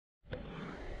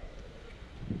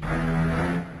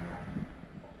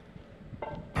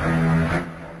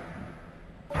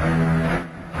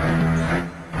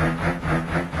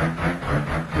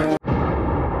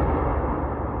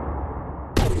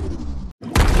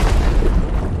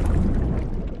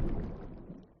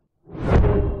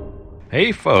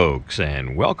Hey folks,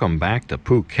 and welcome back to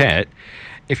Phuket.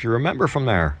 If you remember from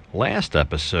our last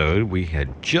episode, we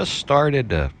had just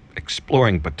started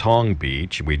exploring Patong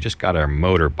Beach. We just got our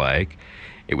motorbike.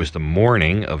 It was the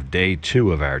morning of day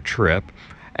 2 of our trip,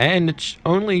 and it's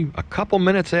only a couple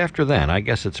minutes after then. I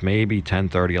guess it's maybe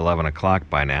 10:30, 11 o'clock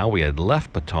by now. We had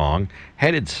left Patong,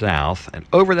 headed south, and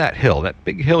over that hill, that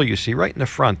big hill you see right in the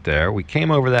front there, we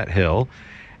came over that hill,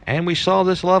 and we saw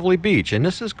this lovely beach, and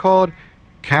this is called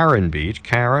Karen Beach,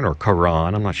 Karen or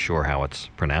Karan, I'm not sure how it's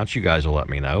pronounced, you guys will let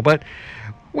me know, but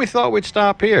we thought we'd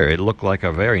stop here. It looked like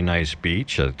a very nice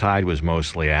beach, the tide was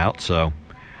mostly out, so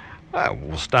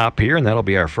we'll stop here and that'll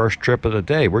be our first trip of the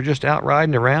day. We're just out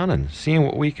riding around and seeing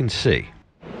what we can see.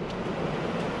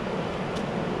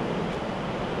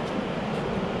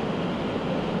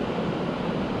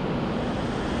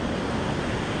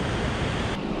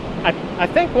 I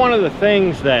think one of the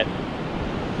things that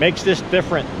makes this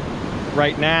different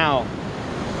right now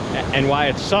and why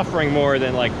it's suffering more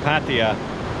than like Pattaya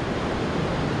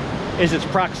is its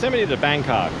proximity to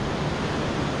Bangkok.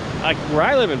 Like where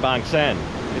I live in Bang Sen,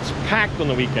 it's packed on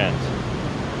the weekends.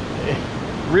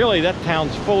 Really, that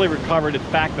town's fully recovered. It's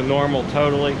back to normal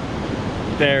totally.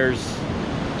 There's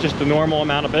just the normal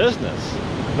amount of business.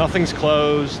 Nothing's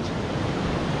closed.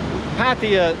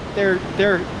 Pattaya,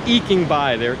 they're eking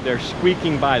by, they're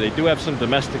squeaking by. They do have some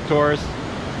domestic tourists.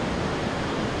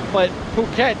 But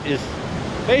Phuket is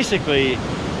basically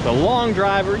the long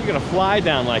driver. You're gonna fly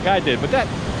down like I did, but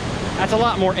that's a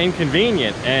lot more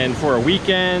inconvenient. And for a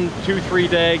weekend, 2-3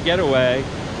 day getaway,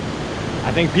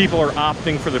 I think people are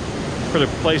opting for the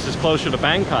places closer to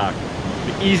Bangkok.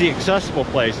 The easy accessible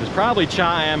places. Probably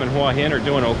Cha Am and Hua Hin are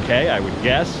doing okay, I would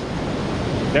guess.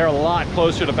 They're a lot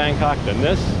closer to Bangkok than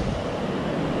this.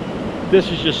 This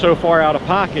is just so far out of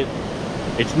pocket.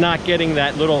 It's not getting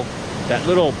that little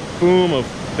boom of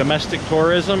domestic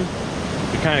tourism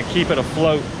to kind of keep it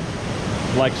afloat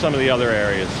like some of the other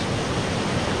areas.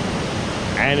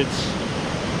 And it's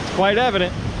quite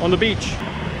evident on the beach.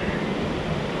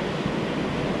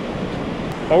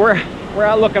 But we're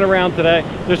out looking around today.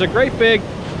 There's a great big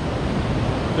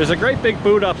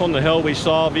boot up on the hill we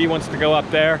saw. V wants to go up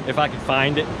there if I can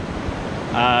find it.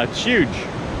 It's huge.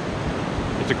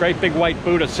 It's a great big white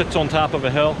boot that sits on top of a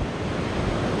hill.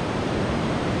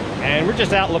 And we're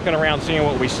just out looking around, seeing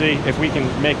what we see. If we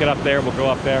can make it up there, we'll go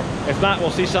up there. If not, we'll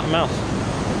see something else.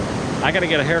 I gotta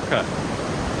get a haircut.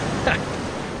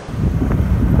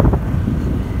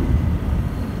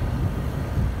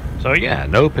 So yeah,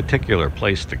 no particular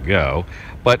place to go,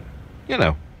 but you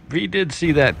know, V did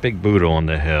see that big Buddha on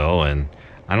the hill, and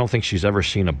I don't think she's ever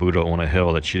seen a Buddha on a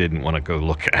hill that she didn't want to go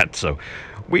look at. So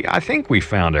I think we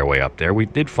found our way up there. We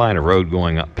did find a road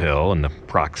going uphill in the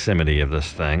proximity of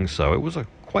this thing, so it was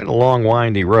quite a long,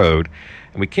 windy road.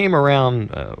 And we came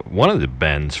around one of the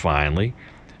bends finally,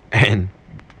 and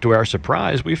to our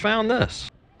surprise, we found this.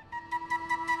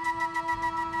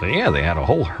 So yeah, they had a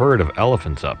whole herd of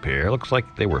elephants up here. Looks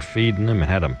like they were feeding them and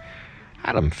had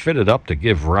them fitted up to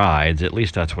give rides. At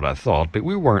least that's what I thought. But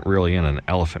we weren't really in an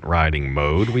elephant riding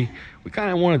mode. We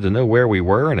kind of wanted to know where we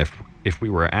were and if we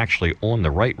were actually on the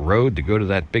right road to go to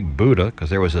that big Buddha, because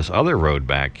there was this other road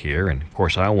back here, and of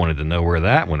course I wanted to know where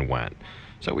that one went.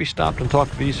 So we stopped and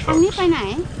talked to these folks.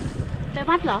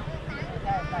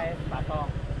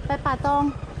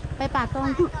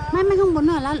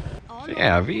 So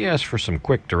yeah, V asked for some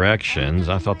quick directions.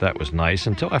 I thought that was nice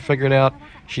until I figured out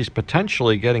she's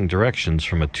potentially getting directions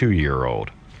from a 2-year-old.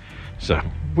 So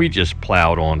we just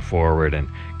plowed on forward and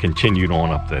continued on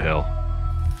up the hill.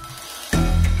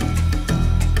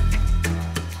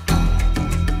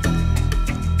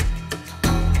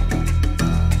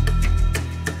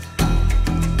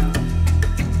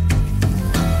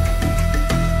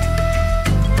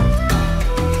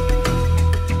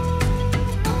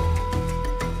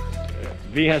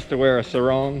 V has to wear a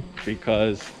sarong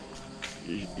because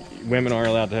women aren't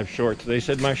allowed to have shorts. They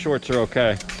said my shorts are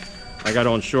okay. I got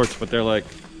on shorts, but they're like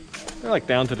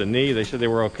down to the knee. They said they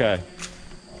were okay.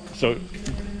 So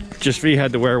just V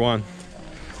had to wear one.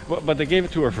 But they gave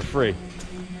it to her for free,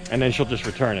 and then she'll just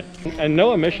return it. And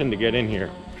no admission to get in here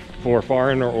for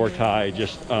foreigner or Thai.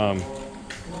 Just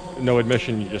no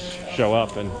admission. You just show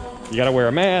up, and you got to wear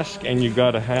a mask, and you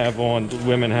got to have on.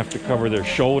 Women have to cover their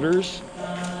shoulders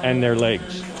and their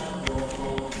legs.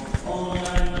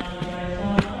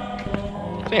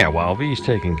 Yeah, while V's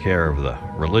taking care of the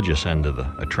religious end of the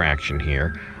attraction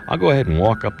here, I'll go ahead and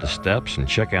walk up the steps and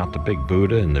check out the big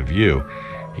Buddha and the view.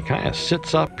 He kind of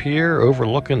sits up here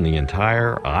overlooking the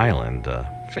entire island,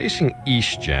 facing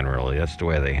east generally. That's the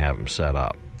way they have him set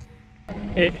up.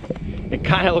 It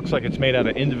kind of looks like it's made out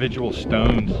of individual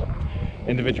stones.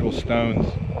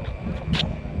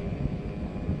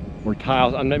 Or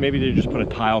tiles. Maybe they just put a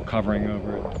tile covering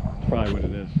over it. That's probably what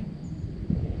it is.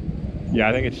 Yeah,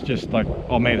 I think it's just like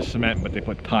all made of cement, but they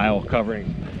put tile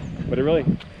covering. But it really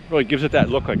gives it that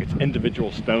look like it's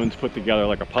individual stones put together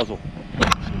like a puzzle.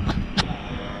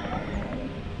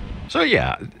 So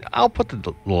yeah, I'll put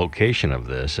the location of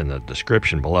this in the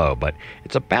description below, but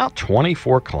it's about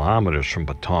 24 kilometers from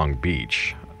Patong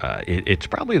Beach. It's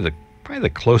probably the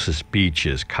closest beach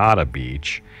is Kickz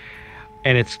Beach,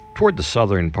 and it's toward the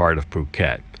southern part of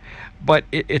Phuket. But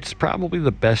it's probably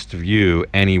the best view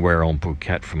anywhere on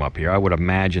Phuket from up here. I would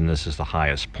imagine this is the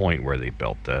highest point where they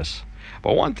built this.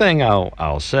 But one thing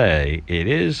I'll say, it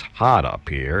is hot up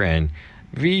here, and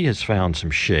V has found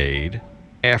some shade.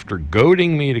 After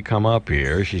goading me to come up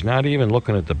here, she's not even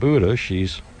looking at the Buddha,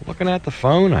 she's looking at the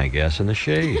phone, I guess, in the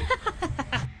shade.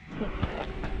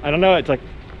 I don't know, it's like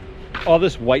all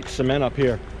this white cement up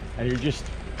here, and you're just,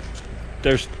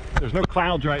 there's no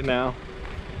clouds right now.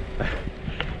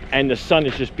 And the sun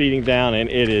is just beating down, and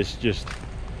it is just,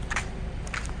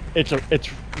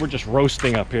 we're just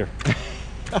roasting up here.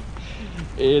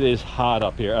 It is hot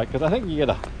up here, because I think you get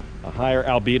a higher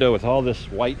albedo with all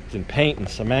this white and paint and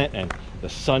cement, and the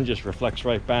sun just reflects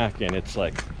right back, and it's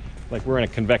like we're in a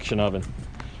convection oven.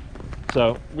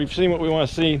 So we've seen what we want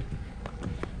to see.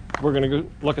 We're gonna go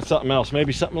look at something else,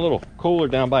 maybe something a little cooler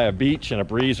down by a beach and a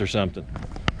breeze or something.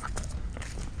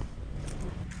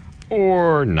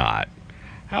 Or not.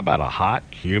 How about a hot,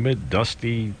 humid,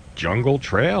 dusty jungle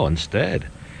trail instead?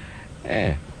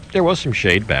 There was some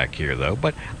shade back here though,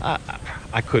 but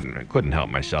I couldn't help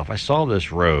myself. I saw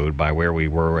this road by where we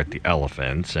were at the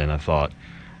elephants, and I thought,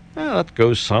 let's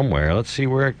go somewhere. Let's see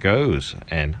where it goes.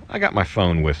 And I got my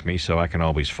phone with me, so I can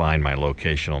always find my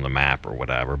location on the map or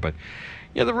whatever. But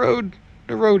yeah, the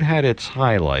road had its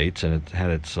highlights, and it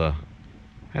had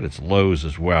its lows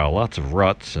as well. Lots of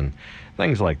ruts and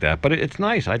things like that. But it's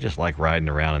nice. I just like riding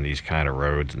around on these kind of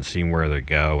roads and seeing where they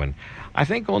go. And I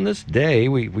think on this day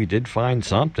we did find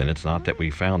something. It's not that we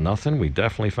found nothing. We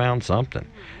definitely found something.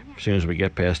 As soon as we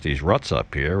get past these ruts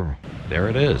up here, there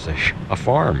it is, a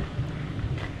farm.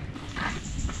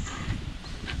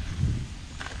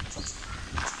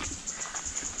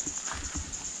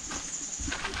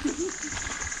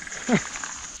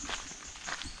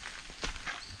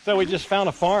 So we just found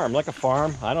a farm, like a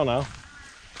farm, I don't know.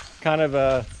 Kind of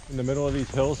in the middle of these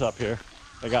hills up here.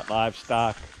 They got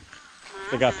livestock.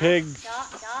 They got pigs.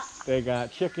 They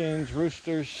got chickens,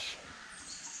 roosters.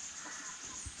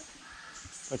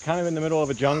 They're kind of in the middle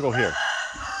of a jungle here.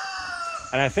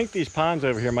 And I think these ponds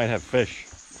over here might have fish.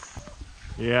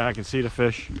 Yeah, I can see the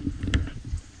fish.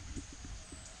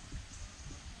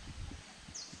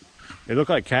 They look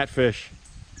like catfish.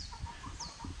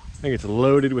 I think it's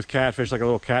loaded with catfish, like a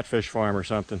little catfish farm or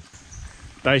something.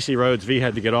 Dicey roads. V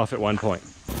had to get off at one point.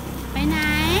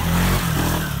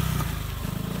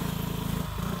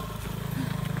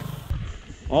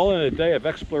 All in a day of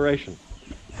exploration.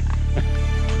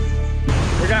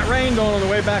 We got rained on the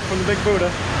way back from the Big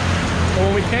Buddha. But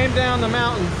when we came down the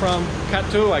mountain from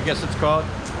Kickz, I guess it's called,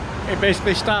 it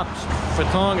basically stops.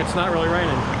 Patong, it's not really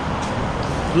raining.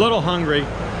 A little hungry.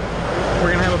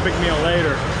 We're gonna have a big meal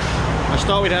later. I just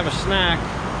thought we'd have a snack,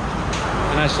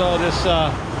 and I saw this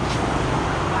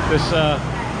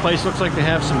place looks like they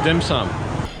have some dim sum.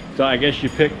 So I guess you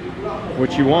pick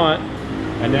what you want,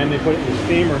 and then they put it in the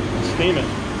steamer and steam it.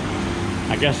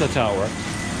 I guess that's how it works.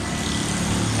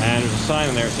 And there's a sign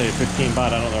in there that says 15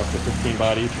 baht. I don't know if they're 15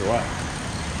 baht each or what.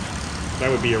 That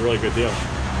would be a really good deal.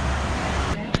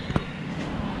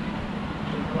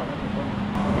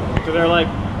 So they're like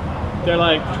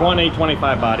 20,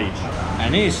 25 baht each.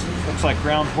 And these looks like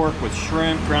ground pork with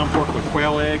shrimp, ground pork with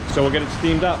quail eggs. So we'll get it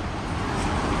steamed up.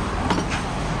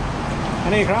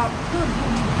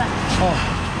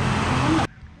 Oh.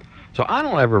 So I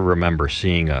don't ever remember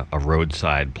seeing a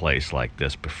roadside place like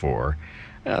this before.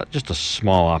 Just a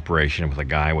small operation with a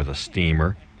guy with a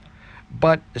steamer.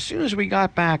 But as soon as we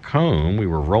got back home, we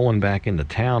were rolling back into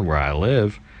town where I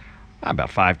live. About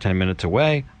 5-10 minutes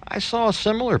away, I saw a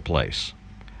similar place.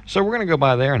 So we're going to go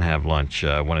by there and have lunch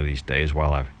one of these days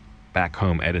while I'm back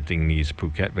home editing these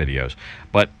Phuket videos.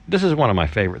 But this is one of my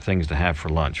favorite things to have for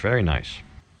lunch. Very nice.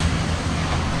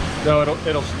 So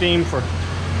it'll steam for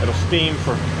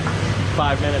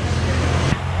 5 minutes.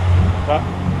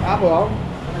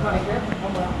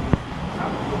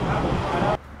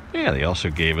 Yeah, they also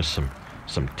gave us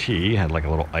some tea. Had like a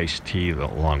little iced tea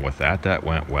along with that. That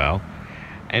went well.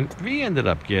 And V ended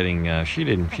up getting,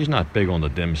 she's not big on the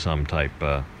dim sum type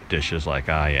dishes like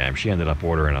I am. She ended up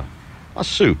ordering a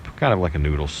soup, kind of like a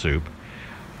noodle soup.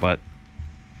 But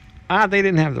they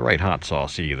didn't have the right hot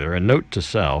sauce either. A note to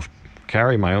self,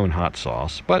 carry my own hot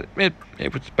sauce. But it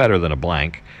was better than a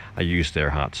blank. I used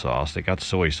their hot sauce. They got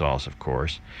soy sauce, of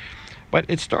course. But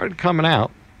it started coming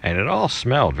out, and it all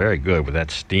smelled very good with that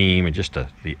steam and just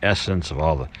the essence of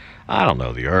all the, I don't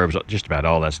know, the herbs. Just about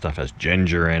all that stuff has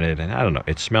ginger in it. And I don't know,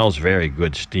 it smells very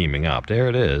good steaming up. There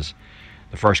it is.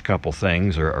 The first couple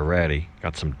things are ready.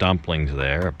 Got some dumplings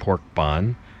there, a pork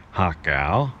bun, hot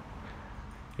gal.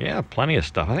 Yeah, plenty of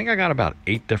stuff. I think I got about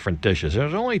 8 different dishes.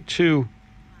 There's only two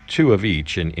of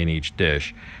each in each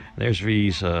dish. There's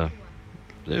V's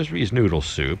noodle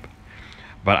soup.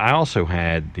 But I also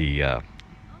had the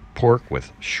pork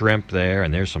with shrimp there,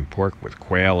 and there's some pork with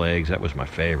quail eggs. That was my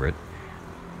favorite.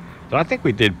 So I think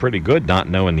we did pretty good not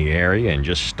knowing the area and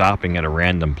just stopping at a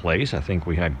random place. I think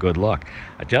we had good luck.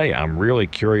 I tell you, I'm really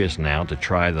curious now to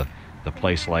try the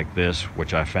place like this,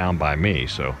 which I found by me.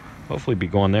 So hopefully be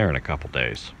going there in a couple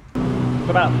days. It's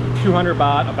about 200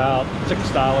 baht, about $6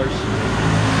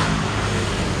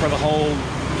 for the whole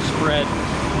spread.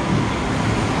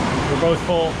 We're both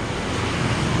full.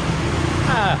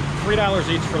 $3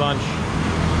 each for lunch.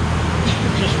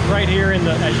 Just right here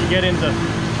as you get into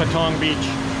Patong Beach.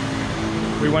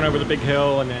 We went over the big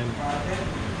hill, and then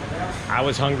I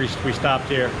was hungry, so we stopped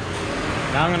here.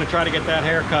 Now I'm going to try to get that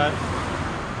haircut.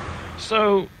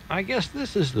 So I guess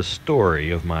this is the story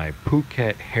of my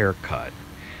Phuket haircut.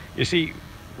 You see,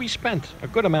 we spent a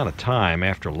good amount of time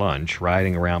after lunch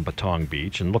riding around Patong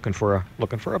Beach and looking for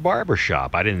a barber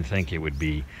shop. I didn't think it would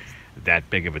be that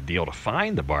big of a deal to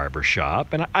find the barber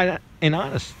shop, and in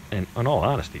all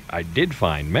honesty, I did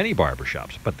find many barber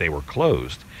shops, but they were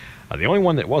closed. The only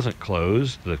one that wasn't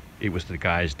closed, it was the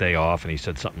guy's day off, and he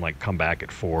said something like come back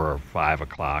at 4 or 5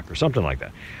 o'clock or something like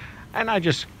that. And I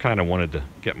just kind of wanted to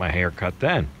get my hair cut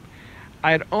then.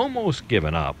 I had almost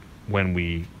given up when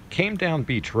we came down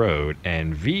Beach Road,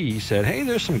 and V said, hey,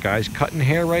 there's some guys cutting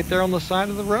hair right there on the side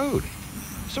of the road.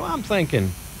 So I'm thinking,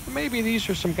 maybe these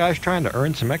are some guys trying to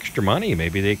earn some extra money.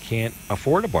 Maybe they can't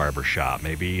afford a barber shop.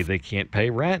 Maybe they can't pay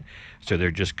rent, so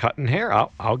they're just cutting hair.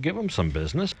 I'll give them some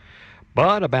business.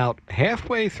 But about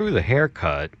halfway through the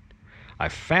haircut, I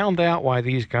found out why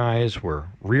these guys were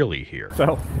really here.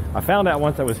 So I found out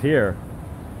once I was here,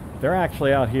 they're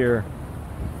actually out here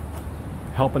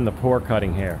helping the poor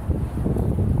cutting hair.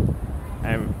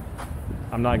 And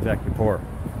I'm not exactly poor,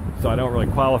 so I don't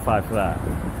really qualify for that.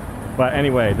 But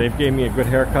anyway, they've gave me a good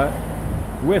haircut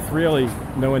with really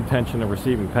no intention of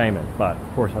receiving payment, but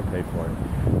of course I paid for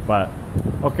it. But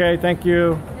okay, thank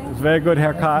you. It's a very good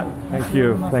haircut. Thank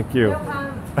you. Thank you.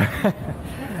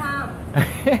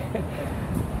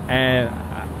 And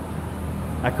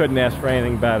I couldn't ask for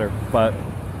anything better, but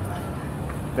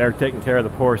they're taking care of the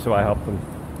poor, so I help them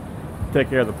take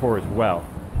care of the poor as well.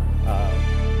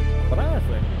 But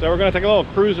honestly, so we're going to take a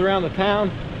little cruise around the town,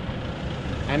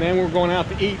 and then we're going out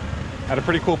to eat at a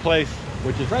pretty cool place,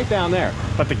 which is right down there.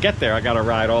 But to get there, I got to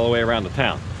ride all the way around the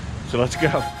town. So let's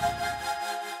go.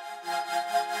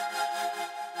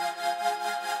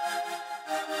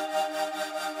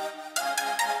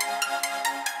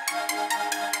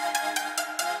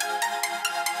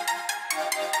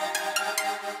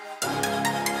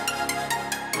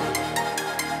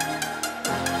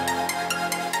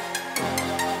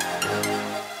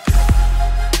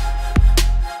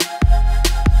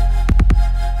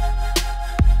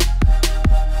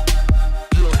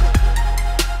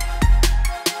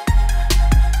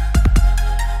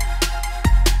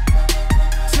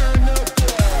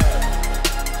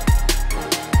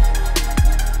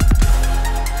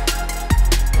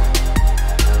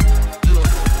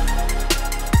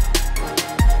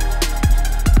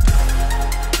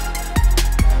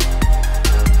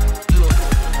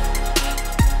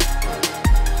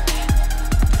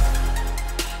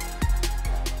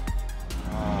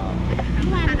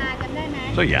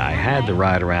 So yeah, I had to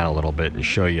ride around a little bit and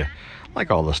show you like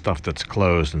all the stuff that's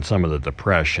closed and some of the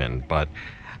depression, but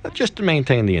just to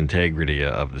maintain the integrity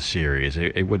of the series.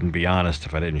 It wouldn't be honest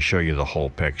if I didn't show you the whole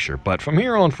picture. But from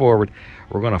here on forward,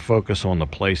 we're going to focus on the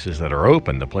places that are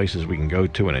open, the places we can go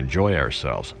to and enjoy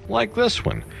ourselves. Like this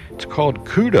one. It's called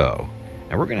Kudo,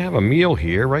 and we're going to have a meal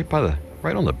here right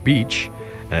on the beach,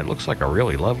 and it looks like a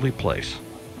really lovely place.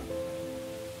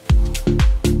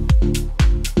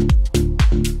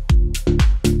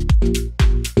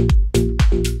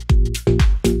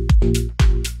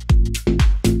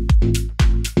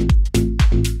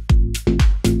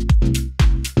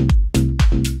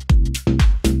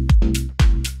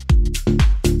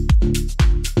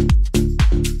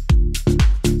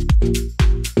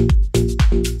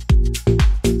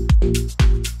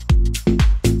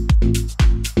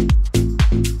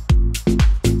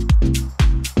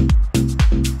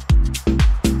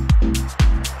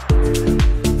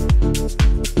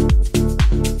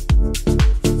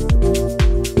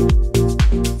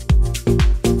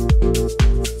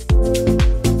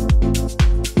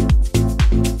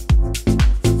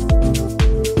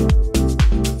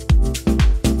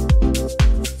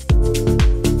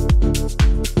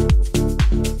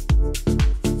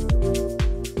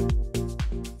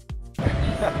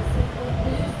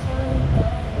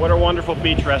 What a wonderful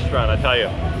beach restaurant, I tell you.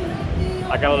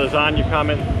 I got a lasagna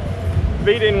coming.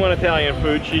 V didn't want Italian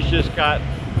food. She's just got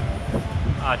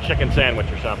a chicken sandwich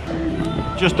or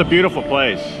something. Just a beautiful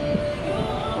place.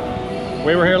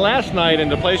 We were here last night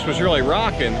and the place was really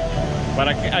rocking, but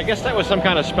I guess that was some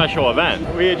kind of special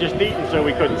event. We had just eaten, so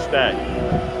we couldn't stay.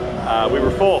 We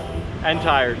were full and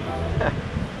tired.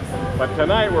 But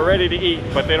tonight we're ready to eat,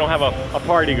 but they don't have a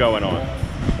party going on.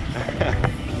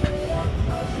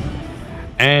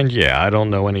 And yeah, I don't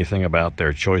know anything about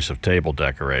their choice of table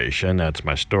decoration. That's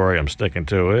my story, I'm sticking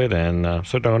to it, and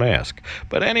so don't ask.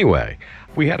 But anyway,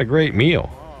 we had a great meal.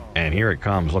 And here it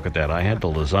comes, look at that. I had the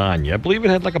lasagna. I believe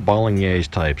it had like a bolognese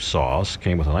type sauce.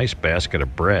 Came with a nice basket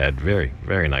of bread, very,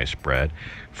 very nice bread.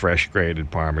 Fresh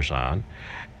grated Parmesan.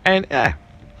 And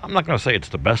I'm not going to say it's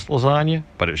the best lasagna,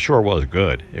 but it sure was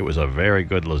good. It was a very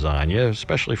good lasagna,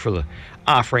 especially for the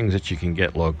offerings that you can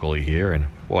get locally here. And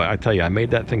boy, I tell you, I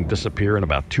made that thing disappear in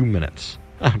about 2 minutes.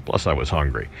 Plus I was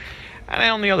hungry. And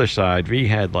on the other side, V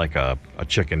had like a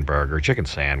chicken burger, chicken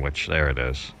sandwich. There it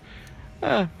is.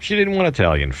 She didn't want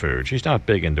Italian food. She's not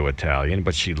big into Italian,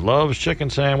 but she loves chicken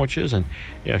sandwiches. And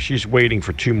yeah, she's waiting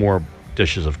for 2 more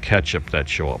dishes of ketchup that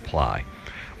she'll apply.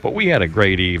 But we had a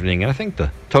great evening, and I think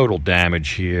the total damage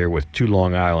here with 2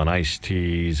 Long Island iced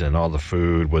teas and all the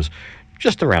food was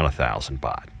just around 1,000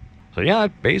 baht. So yeah,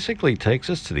 it basically takes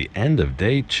us to the end of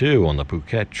day 2 on the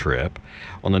Phuket trip.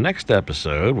 On the next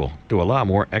episode, we'll do a lot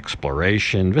more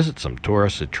exploration, visit some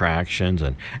tourist attractions,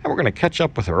 and we're going to catch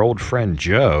up with our old friend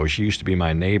Jo. She used to be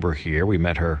my neighbor here. We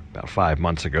met her about 5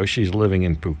 months ago. She's living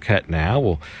in Phuket now.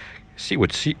 We'll see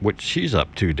what she's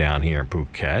up to down here in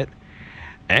Phuket.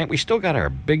 And we still got our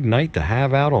big night to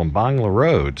have out on Bangla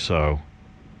Road, so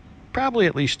probably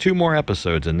at least 2 more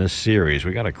episodes in this series.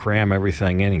 We got to cram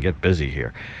everything in and get busy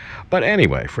here. But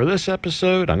anyway, for this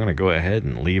episode, I'm going to go ahead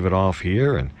and leave it off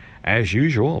here. And as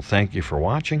usual, thank you for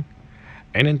watching.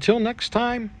 And until next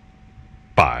time,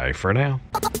 bye for now.